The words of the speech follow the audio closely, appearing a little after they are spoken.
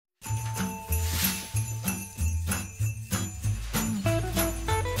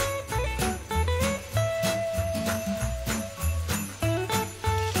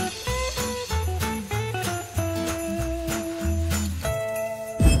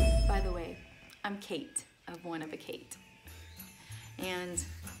I'm Kate of One of a Kate. And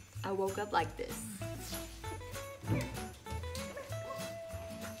I woke up like this. Yes.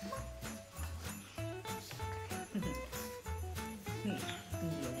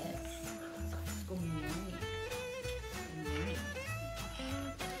 Good morning. Good morning.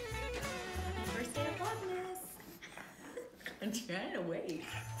 First day of Vlogmas. I'm trying to wait.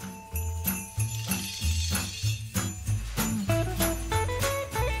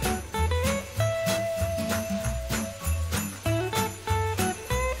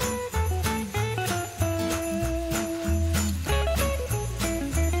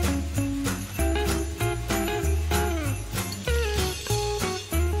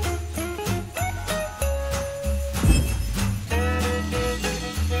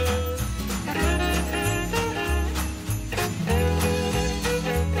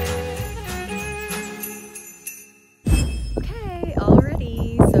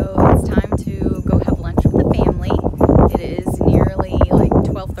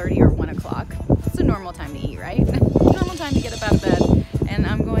 Time to eat, right? Normal time to get up out of bed, and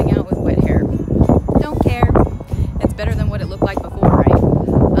I'm going out with wet hair. Don't care. It's better than what it looked like before, right?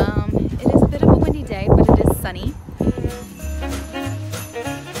 It is a bit of a windy day, but it is sunny.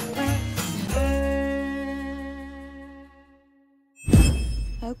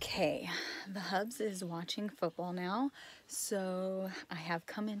 Okay, the hubs is watching football now, so I have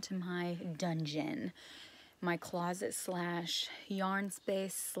come into my dungeon. My closet slash yarn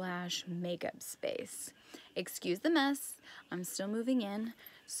space slash makeup space. Excuse the mess, I'm still moving in,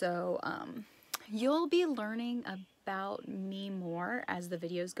 so you'll be learning about me more as the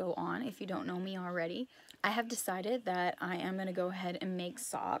videos go on if you don't know me already. I have decided that I am going to go ahead and make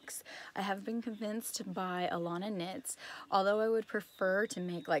socks. I have been convinced by Alana Knits, although I would prefer to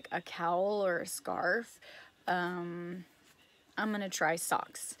make like a cowl or a scarf. I'm going to try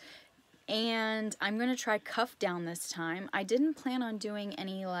socks. And I'm going to try cuff down this time. I didn't plan on doing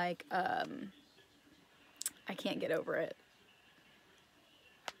any like, I can't get over it.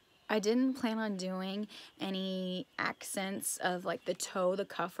 I didn't plan on doing any accents of like the toe, the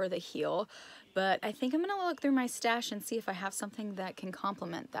cuff, or the heel. But I think I'm going to look through my stash and see if I have something that can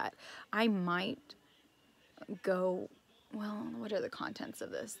complement that. I might go, well, what are the contents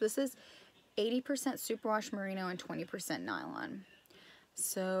of this? This is 80% superwash merino and 20% nylon.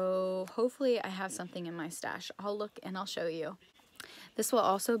 So hopefully I have something in my stash. I'll look and I'll show you. This will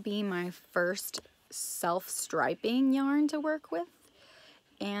also be my first self-striping yarn to work with.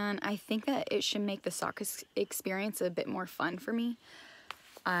 And I think that it should make the sock experience a bit more fun for me.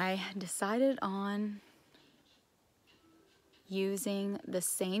 I decided on using the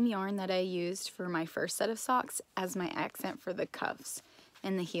same yarn that I used for my first set of socks as my accent for the cuffs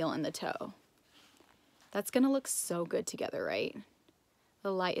and the heel and the toe. That's gonna look so good together, right?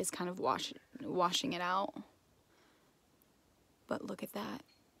 The light is kind of washing it out. But look at that.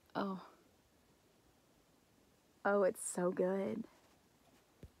 Oh. Oh, it's so good.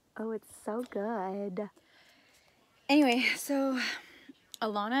 Oh, it's so good. Anyway, so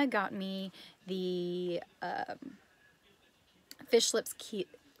Alana got me the Fish Lips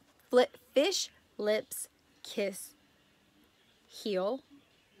Kiss heel.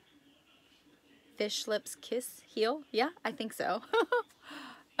 Fish Lips Kiss heel? Yeah, I think so.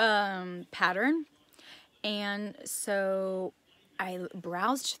 Pattern. And so I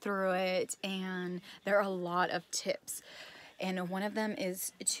browsed through it, and there are a lot of tips. And one of them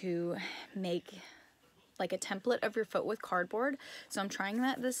is to make like a template of your foot with cardboard. So I'm trying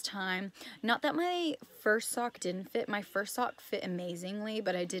that this time. Not that my first sock didn't fit. My first sock fit amazingly,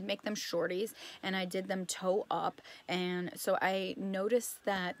 but I did make them shorties and I did them toe up. And so I noticed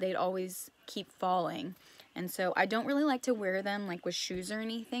that they'd always keep falling. And so I don't really like to wear them like with shoes or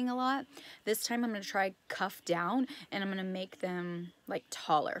anything a lot. This time I'm going to try cuff down, and I'm going to make them like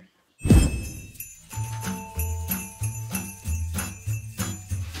taller.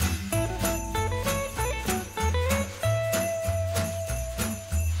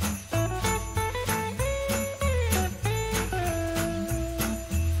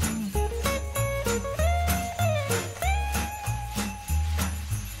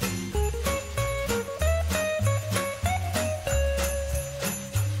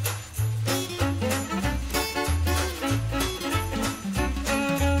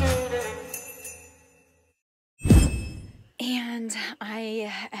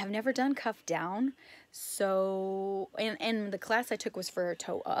 I have never done cuff down, so, and the class I took was for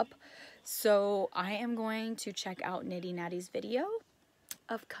toe up, so I am going to check out Nitty Natty's video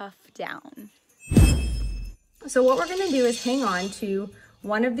of cuff down. So what we're going to do is hang on to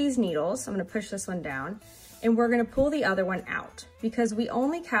one of these needles. I'm going to push this one down, and we're gonna pull the other one out because we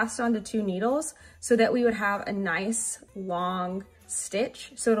only cast onto 2 needles so that we would have a nice long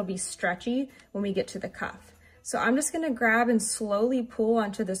stitch so it'll be stretchy when we get to the cuff. So I'm just gonna grab and slowly pull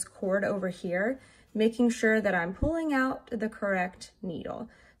onto this cord over here, making sure that I'm pulling out the correct needle.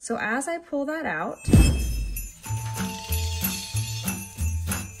 So as I pull that out,